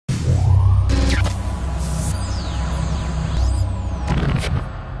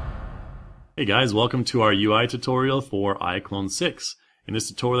Hey guys, welcome to our UI tutorial for iClone 6. In this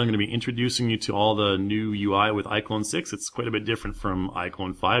tutorial I'm going to be introducing you to all the new UI with iClone 6. It's quite a bit different from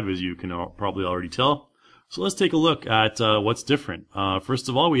iClone 5 as you can probably already tell. So let's take a look at what's different. First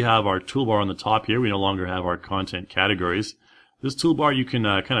of all, we have our toolbar on the top here. We no longer have our content categories. This toolbar you can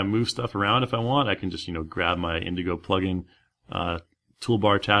kind of move stuff around if I want. I can just grab my Indigo plugin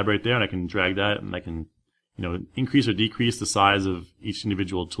toolbar tab right there and I can drag that and I can increase or decrease the size of each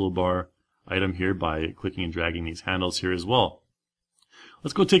individual toolbar item here by clicking and dragging these handles here as well.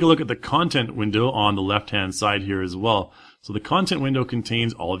 Let's go take a look at the content window on the left hand side here as well. So the content window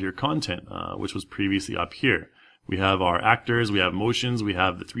contains all of your content, which was previously up here. We have our actors, we have motions, we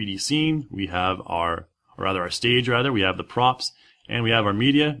have the 3D scene, we have our stage rather, we have the props, and we have our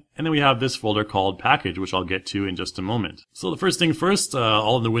media, and then we have this folder called package, which I'll get to in just a moment. So the first thing first,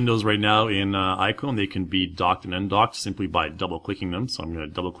 all of the windows right now in iClone, they can be docked and undocked simply by double clicking them. So I'm going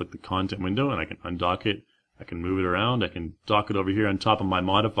to double click the content window and I can undock it. I can move it around. I can dock it over here on top of my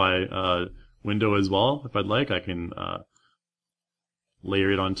modify window as well if I'd like. I can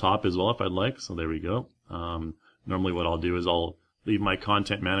layer it on top as well if I'd like. So there we go. Normally what I'll do is I'll leave my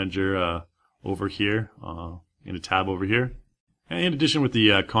content manager over here in a tab over here. And in addition with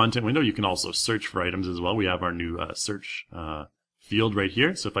the content window, you can also search for items as well. We have our new search field right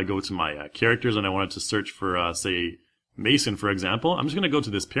here. So if I go to my characters and I wanted to search for, say, Mason, for example, I'm just going to go to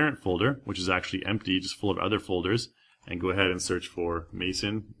this parent folder, which is actually empty, just full of other folders, and go ahead and search for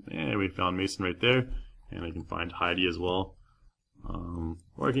Mason. And we found Mason right there. And I can find Heidi as well.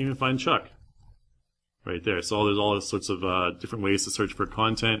 Or I can even find Chuck right there. So there's all sorts of different ways to search for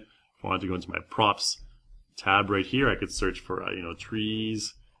content. If I wanted to go into my props tab right here, I could search for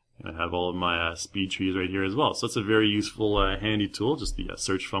trees, and I have all of my speed trees right here as well. So it's a very useful, handy tool, just the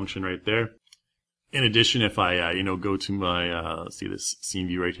search function right there. In addition, if I go to my let's see this scene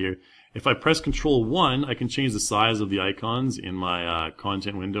view right here, if I press Control 1, I can change the size of the icons in my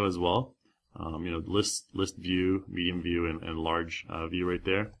content window as well. List view, medium view, and large view right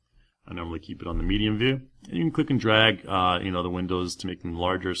there. I normally keep it on the medium view. And you can click and drag the windows to make them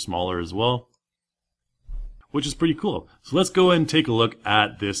larger, smaller as well, which is pretty cool. So let's go ahead and take a look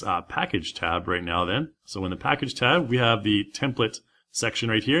at this package tab right now then. So in the package tab, we have the template section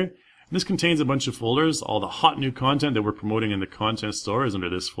right here. And this contains a bunch of folders. All the hot new content that we're promoting in the content store is under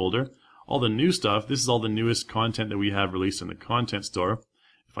this folder. All the new stuff, this is all the newest content that we have released in the content store.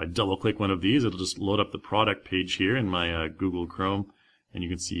 If I double click one of these, it'll just load up the product page here in my Google Chrome. And you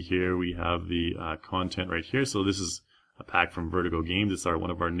can see here we have the content right here. So this is a pack from Vertigo Games. It's one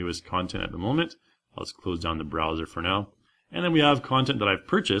of our newest content at the moment. I'll just close down the browser for now. And then we have content that I've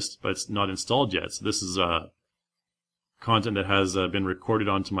purchased, but it's not installed yet. So this is content that has been recorded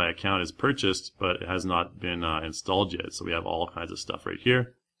onto my account as purchased, but it has not been installed yet. So we have all kinds of stuff right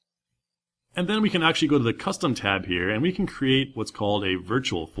here. And then we can actually go to the custom tab here, and we can create what's called a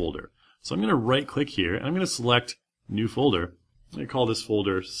virtual folder. So I'm going to right click here, and I'm going to select new folder. I'm going to call this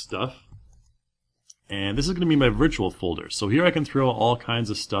folder stuff. And this is going to be my virtual folder. So here I can throw all kinds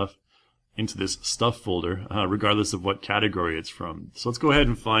of stuff into this stuff folder, regardless of what category it's from. So let's go ahead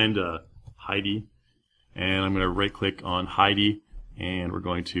and find Heidi, and I'm going to right click on Heidi, and we're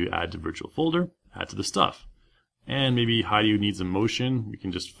going to add to virtual folder, add to the stuff. And maybe Heidi needs a motion. We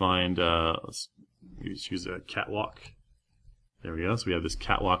can just find, let's maybe choose a catwalk. There we go. So we have this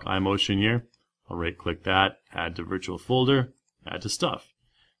catwalk eye motion here. I'll right click that, add to virtual folder, add to stuff.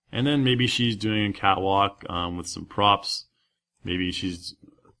 And then maybe she's doing a catwalk with some props. Maybe she's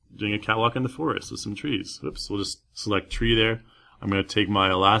doing a catwalk in the forest with some trees. Oops, we'll just select tree there. I'm going to take my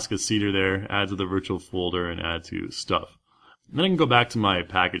Alaska cedar there, add to the virtual folder, and add to stuff. And then I can go back to my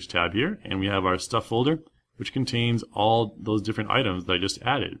package tab here, and we have our stuff folder, which contains all those different items that I just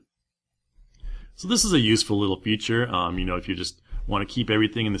added. So this is a useful little feature. If you just want to keep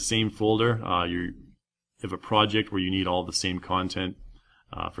everything in the same folder, you have a project where you need all the same content.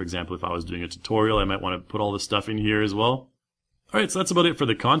 For example, if I was doing a tutorial, I might want to put all this stuff in here as well. Alright, so that's about it for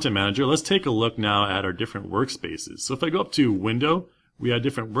the content manager. Let's take a look now at our different workspaces. So if I go up to Window, we have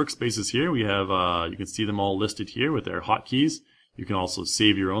different workspaces here. We have, you can see them all listed here with their hotkeys. You can also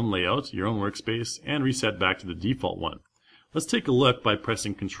save your own layout, your own workspace, and reset back to the default one. Let's take a look by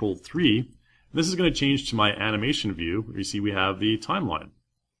pressing Control 3. This is going to change to my animation view, where you see we have the timeline.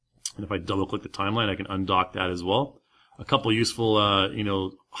 And if I double click the timeline, I can undock that as well. A couple useful,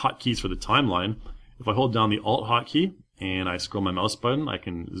 hotkeys for the timeline. If I hold down the Alt hotkey, and I scroll my mouse button, I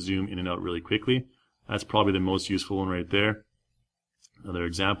can zoom in and out really quickly. That's probably the most useful one right there. Another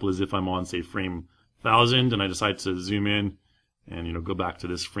example is if I'm on, say, frame 1000 and I decide to zoom in and go back to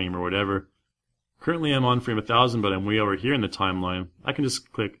this frame or whatever, Currently I'm on frame 1000, but I'm way over here in the timeline. I can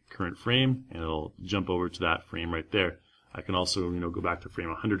just click current frame and it'll jump over to that frame right there. I can also, go back to frame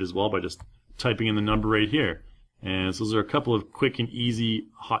 100 as well by just typing in the number right here. And so those are a couple of quick and easy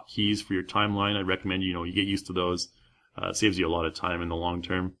hotkeys for your timeline. I recommend you get used to those. It saves you a lot of time in the long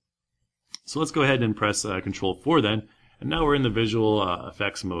term. So let's go ahead and press Control 4 then. And now we're in the visual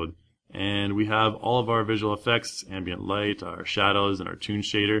effects mode. And we have all of our visual effects, ambient light, our shadows, and our toon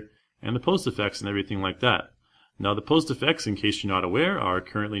shader, and the post effects and everything like that. Now the post effects, in case you're not aware, are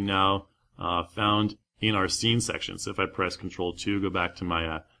currently now found in our scene section. So if I press Control 2, go back to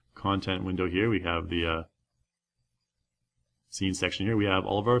my content window here, we have the scene section here. We have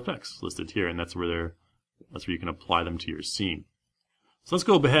all of our effects listed here, and that's where you can apply them to your scene. So let's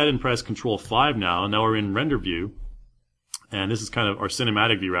go ahead and press Control 5 now. Now we're in render view, and this is kind of our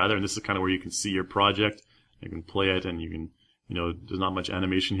cinematic view rather, and this is kind of where you can see your project. You can play it, and you can, there's not much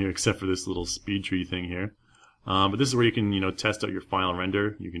animation here except for this little speed tree thing here. But this is where you can, test out your final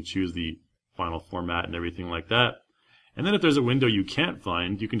render. You can choose the final format and everything like that. And then if there's a window you can't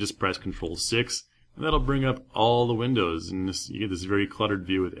find, you can just press Control 6, and that'll bring up all the windows. And you get this very cluttered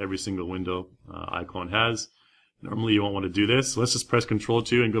view with every single window iClone has. Normally you won't want to do this, so let's just press Control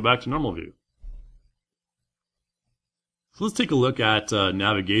 2 and go back to normal view. So let's take a look at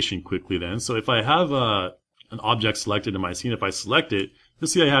navigation quickly then. So if I have an object selected in my scene, if I select it, you'll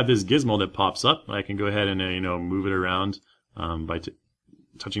see I have this gizmo that pops up. I can go ahead and move it around by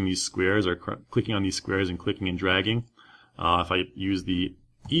touching these squares or clicking on these squares and clicking and dragging. If I use the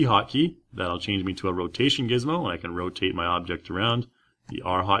E hotkey, that'll change me to a rotation gizmo, and I can rotate my object around. The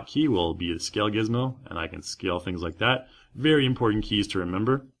R hotkey will be a scale gizmo, and I can scale things like that. Very important keys to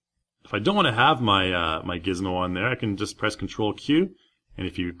remember. If I don't want to have my my gizmo on there, I can just press Control Q, and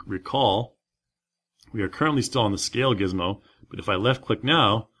if you recall, we are currently still on the scale gizmo, but if I left click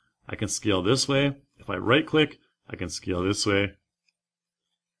now, I can scale this way. If I right click, I can scale this way.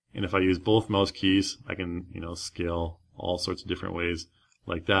 And if I use both mouse keys, I can, scale all sorts of different ways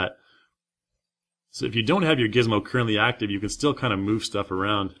like that. So if you don't have your gizmo currently active, you can still kind of move stuff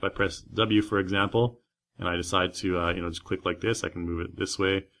around. If I press W, for example, and I decide to, just click like this, I can move it this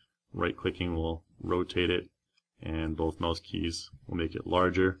way. Right clicking will rotate it, and both mouse keys will make it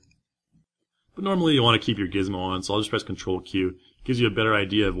larger. But normally you want to keep your gizmo on, so I'll just press Control Q. It gives you a better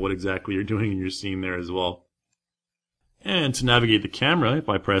idea of what exactly you're doing in your scene there as well. And to navigate the camera, if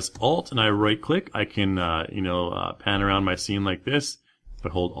I press Alt and I right click, I can pan around my scene like this. If I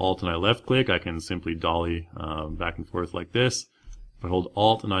hold Alt and I left click, I can simply dolly back and forth like this. If I hold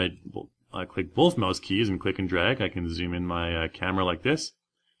Alt and I click both mouse keys and click and drag, I can zoom in my camera like this.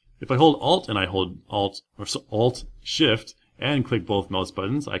 If I hold Alt and I hold Alt Shift and click both mouse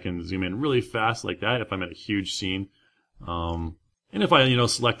buttons, I can zoom in really fast like that if I'm at a huge scene. And if I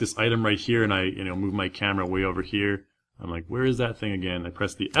select this item right here and I move my camera way over here, I'm like, where is that thing again? I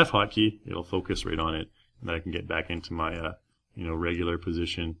press the F hotkey, it'll focus right on it, and then I can get back into my regular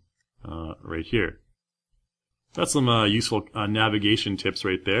position right here. That's some useful navigation tips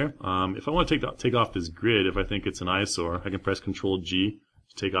right there. If I want to take off this grid, if I think it's an eyesore, I can press Control G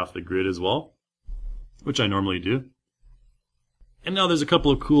to take off the grid as well, which I normally do. And now there's a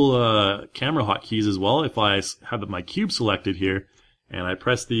couple of cool camera hotkeys as well. If I have my cube selected here and I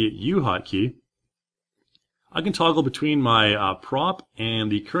press the U hotkey, I can toggle between my prop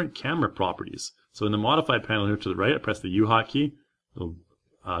and the current camera properties. So in the modify panel here to the right, I press the U hotkey. It'll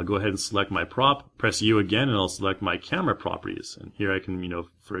go ahead and select my prop, press U again, and it'll select my camera properties. And here I can,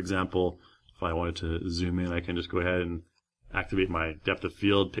 for example, if I wanted to zoom in, I can just go ahead and activate my depth of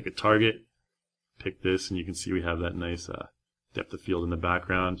field, pick a target, pick this, and you can see we have that nice depth of field in the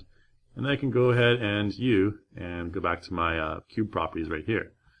background. And then I can go ahead and U and go back to my cube properties right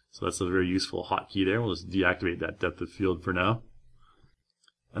here. So that's a very useful hotkey there. We'll just deactivate that depth of field for now.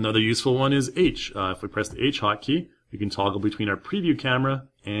 Another useful one is H. If we press the H hotkey, we can toggle between our preview camera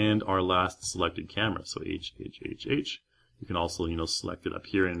and our last selected camera. So H, H, H, H. You can also, select it up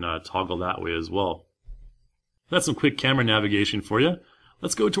here and toggle that way as well. That's some quick camera navigation for you.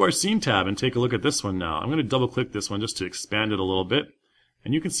 Let's go to our scene tab and take a look at this one now. I'm going to double click this one just to expand it a little bit.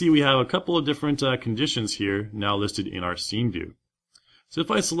 And you can see we have a couple of different conditions here now listed in our scene view. So if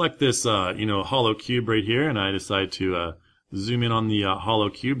I select this, hollow cube right here, and I decide to zoom in on the hollow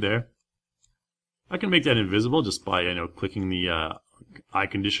cube there, I can make that invisible just by, clicking the eye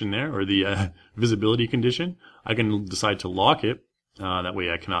condition there, or the visibility condition. I can decide to lock it. That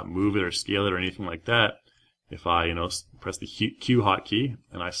way I cannot move it or scale it or anything like that. If I, press the Q hotkey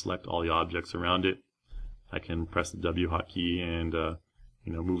and I select all the objects around it, I can press the W hotkey and,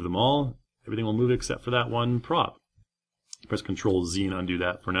 move them all. Everything will move except for that one prop. Press Control Z and undo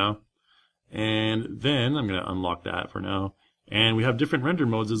that for now. And then I'm going to unlock that for now. And we have different render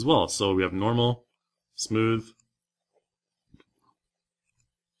modes as well. So we have normal, smooth,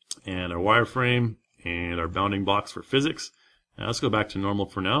 and our wireframe, and our bounding box for physics. Now let's go back to normal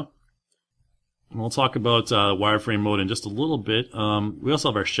for now. And we'll talk about wireframe mode in just a little bit. We also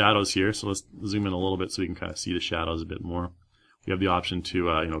have our shadows here, so let's zoom in a little bit so we can kind of see the shadows a bit more. We have the option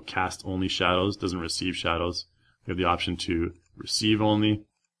to cast only shadows, doesn't receive shadows. We have the option to receive only.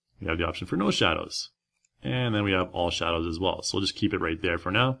 We have the option for no shadows. And then we have all shadows as well. So we'll just keep it right there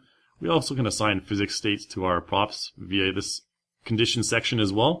for now. We also can assign physics states to our props via this condition section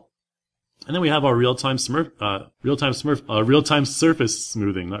as well. And then we have our real-time surface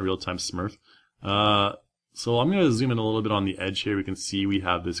smoothing, not real-time smurf. So I'm going to zoom in a little bit on the edge here. We can see we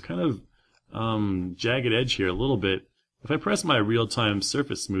have this kind of jagged edge here a little bit. If I press my real-time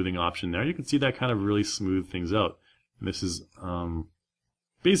surface smoothing option there, you can see that kind of really smooth things out. And this is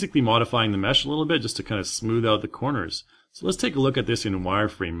basically modifying the mesh a little bit just to kind of smooth out the corners. So let's take a look at this in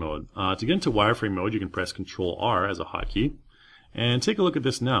wireframe mode. To get into wireframe mode, you can press Control R as a hotkey. And take a look at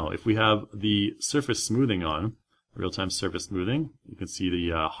this now. If we have the surface smoothing on, real-time surface smoothing, you can see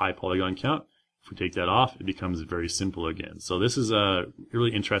the high polygon count. If we take that off, it becomes very simple again. So this is a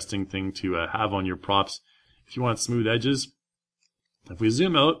really interesting thing to have on your props if you want smooth edges. If we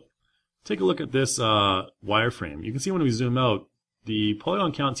zoom out, take a look at this wireframe. You can see when we zoom out, the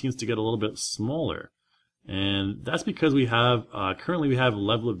polygon count seems to get a little bit smaller. And that's because we have, currently we have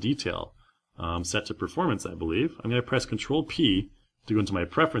level of detail set to performance, I believe. I'm going to press Control P to go into my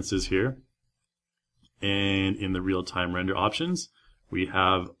preferences here. And in the real-time render options, we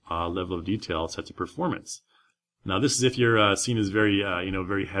have level of detail set to performance. Now this is if your scene is very,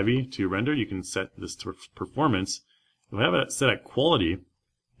 very heavy to render, you can set this to performance. If I have it set at quality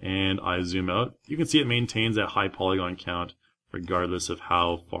and I zoom out, you can see it maintains that high polygon count regardless of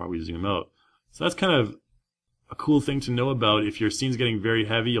how far we zoom out. So that's kind of a cool thing to know about. If your scene's getting very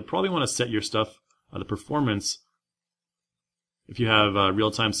heavy, you'll probably want to set your stuff, the performance. If you have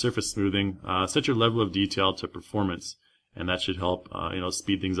real-time surface smoothing, set your level of detail to performance, and that should help,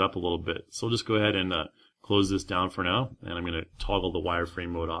 speed things up a little bit. So we'll just go ahead and close this down for now, and I'm going to toggle the wireframe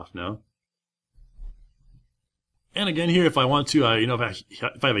mode off now. And again here, if I want to,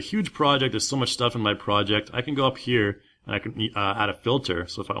 if I have a huge project, there's so much stuff in my project, I can go up here and I can add a filter.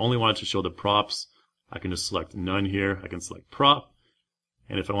 So if I only wanted to show the props, I can just select none here. I can select prop.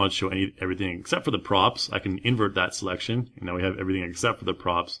 And if I want to show everything except for the props, I can invert that selection. And now we have everything except for the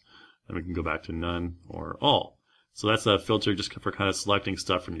props. Then we can go back to none or all. So that's a filter just for kind of selecting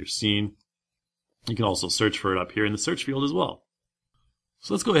stuff from your scene. You can also search for it up here in the search field as well.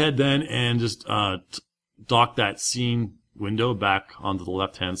 So let's go ahead then and just dock that scene window back onto the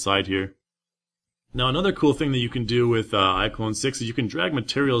left-hand side here. Now another cool thing that you can do with iClone 6 is you can drag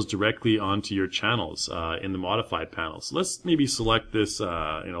materials directly onto your channels in the modified panel. So let's maybe select this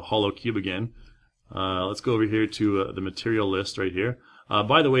hollow cube again. Let's go over here to the material list right here.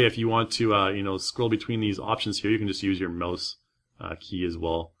 By the way, if you want to scroll between these options here, you can just use your mouse key as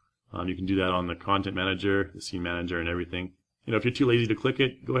well. You can do that on the content manager, the scene manager, and everything. If you're too lazy to click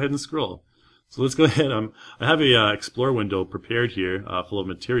it, go ahead and scroll. So let's go ahead. I have a explore window prepared here full of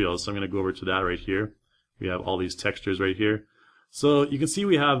materials, so I'm going to go over to that right here. We have all these textures right here. So you can see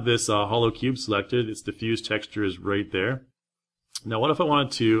we have this hollow cube selected. Its diffuse texture is right there. Now what if I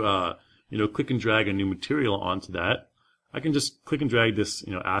wanted to click and drag a new material onto that? I can just click and drag this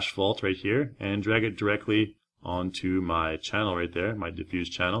asphalt right here and drag it directly onto my channel right there, my diffuse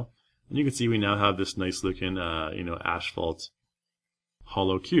channel. And you can see we now have this nice looking asphalt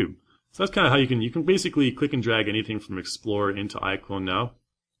hollow cube. So that's kind of how you can basically click and drag anything from Explorer into iClone now.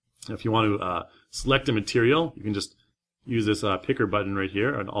 If you want to select a material, you can just use this picker button right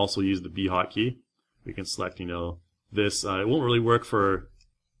here, and also use the B hotkey. We can select this. It won't really work for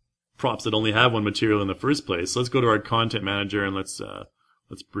props that only have one material in the first place. So let's go to our content manager and let's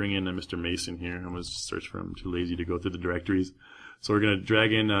bring in Mr. Mason here. I'm going to search for him. I'm too lazy to go through the directories. So we're going to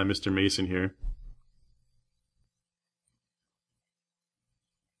drag in Mr. Mason here.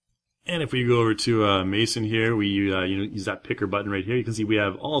 And if we go over to Mason here, we use that picker button right here. You can see we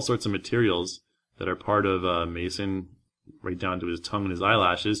have all sorts of materials that are part of Mason, right down to his tongue and his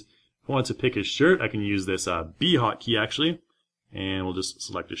eyelashes. If I want to pick his shirt, I can use this B hotkey actually, and we'll just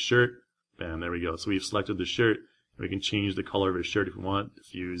select a shirt. Bam, there we go. So we've selected the shirt. We can change the color of his shirt if we want.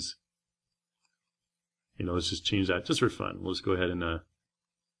 Diffuse. Let's just change that just for fun. We'll just go ahead and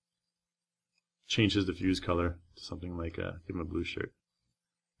change his diffuse color to something like give him a blue shirt.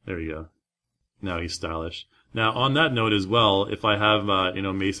 There we go. Now he's stylish. Now on that note as well, if I have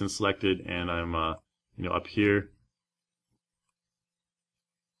Mason selected and I'm up here,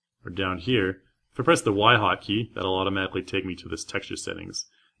 or down here, if I press the Y hotkey, that'll automatically take me to this texture settings.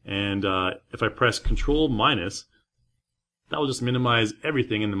 And if I press Control minus, that will just minimize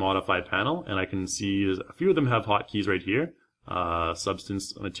everything in the modify panel, and I can see a few of them have hotkeys right here.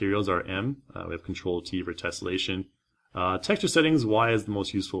 Substance materials are M. We have Control T for tessellation. Texture settings, Y is the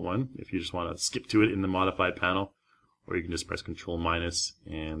most useful one if you just want to skip to it in the modify panel, or you can just press Control minus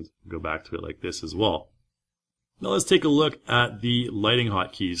and go back to it like this as well. Now let's take a look at the lighting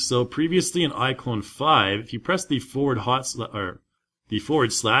hotkeys. So previously in iClone 5, if you press the forward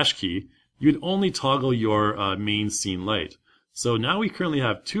slash key, you'd only toggle your main scene light. So now we currently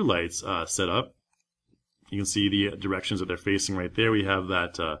have two lights set up. You can see the directions that they're facing right there. We have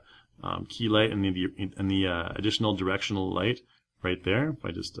that key light and the additional directional light right there. If I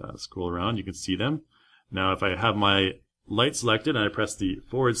just scroll around, you can see them. Now if I have my light selected and I press the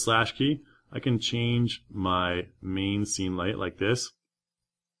forward slash key, I can change my main scene light like this.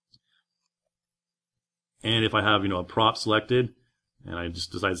 And if I have, a prop selected and I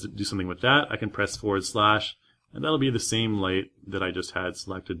just decide to do something with that, I can press forward slash, and that'll be the same light that I just had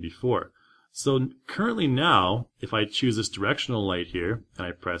selected before. So currently now, if I choose this directional light here and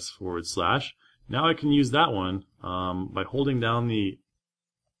I press forward slash, now I can use that one by holding down the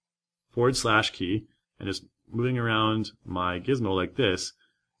forward slash key and just moving around my gizmo like this.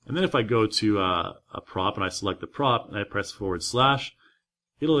 And then if I go to a prop and I select the prop and I press forward slash,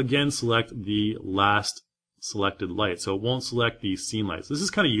 it'll again select the last selected light. So it won't select the scene lights. This is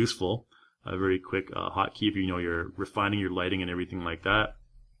kind of useful. A very quick hotkey if you're refining your lighting and everything like that.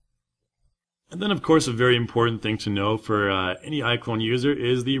 And then of course a very important thing to know for any iClone user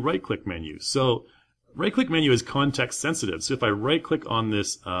is the right click menu. So right click menu is context sensitive. So if I right click on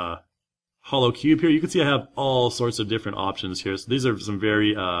this hollow cube here, you can see I have all sorts of different options here. So these are some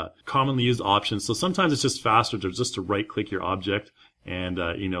very commonly used options. So sometimes it's just faster just to right click your object and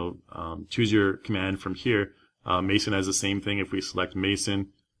choose your command from here. Mason has the same thing. If we select Mason,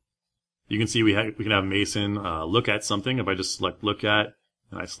 you can see we can have Mason look at something. If I just select look at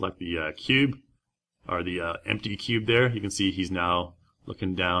and I select the cube or the empty cube there, you can see he's now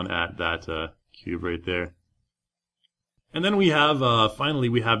looking down at that cube right there. And then we have, finally,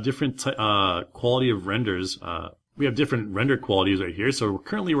 we have different quality of renders. We have different render qualities right here. So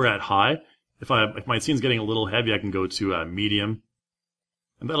currently we're at high. If my scene's getting a little heavy, I can go to medium.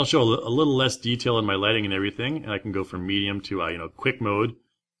 And that'll show a little less detail in my lighting and everything. And I can go from medium to, quick mode.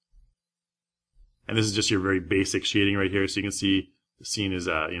 And this is just your very basic shading right here. So you can see the scene is,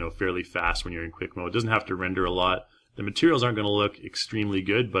 fairly fast when you're in quick mode. It doesn't have to render a lot. The materials aren't going to look extremely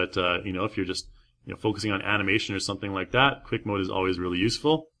good, but, if you're just focusing on animation or something like that, quick mode is always really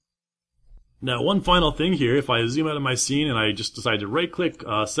useful. Now, one final thing here, if I zoom out of my scene and I just decide to right-click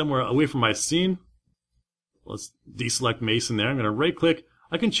somewhere away from my scene, let's deselect Mason there. I'm going to right-click.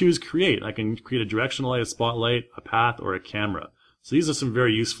 I can choose Create. I can create a directional light, a spotlight, a path, or a camera. So these are some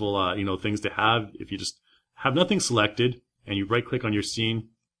very useful, things to have if you just have nothing selected and you right-click on your scene.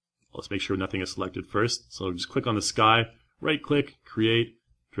 Let's make sure nothing is selected first. So just click on the sky, right-click, Create,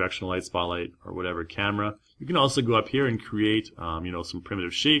 directional light, spotlight, or whatever camera. You can also go up here and create, some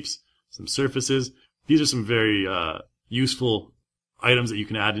primitive shapes, some surfaces. These are some very useful items that you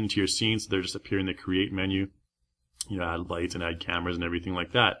can add into your scene. So they're just appear in the Create menu. Add lights and add cameras and everything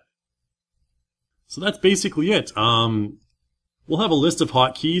like that. So that's basically it. We'll have a list of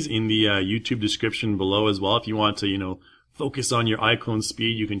hotkeys in the YouTube description below as well. If you want to, focus on your iClone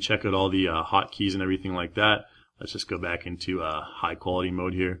speed, you can check out all the hotkeys and everything like that. Let's just go back into high quality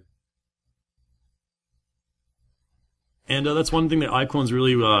mode here. And that's one thing that iClone's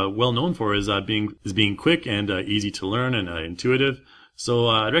really well known for is being quick and easy to learn and intuitive. So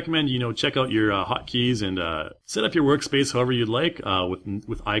I'd recommend check out your hotkeys and set up your workspace however you'd like.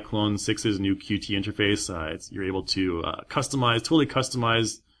 With iClone 6's new Qt interface, you're able to totally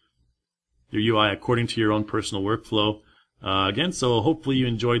customize your UI according to your own personal workflow. Again, so hopefully you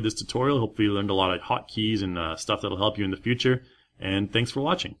enjoyed this tutorial. Hopefully you learned a lot of hotkeys and stuff that'll help you in the future. And thanks for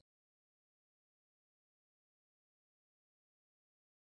watching.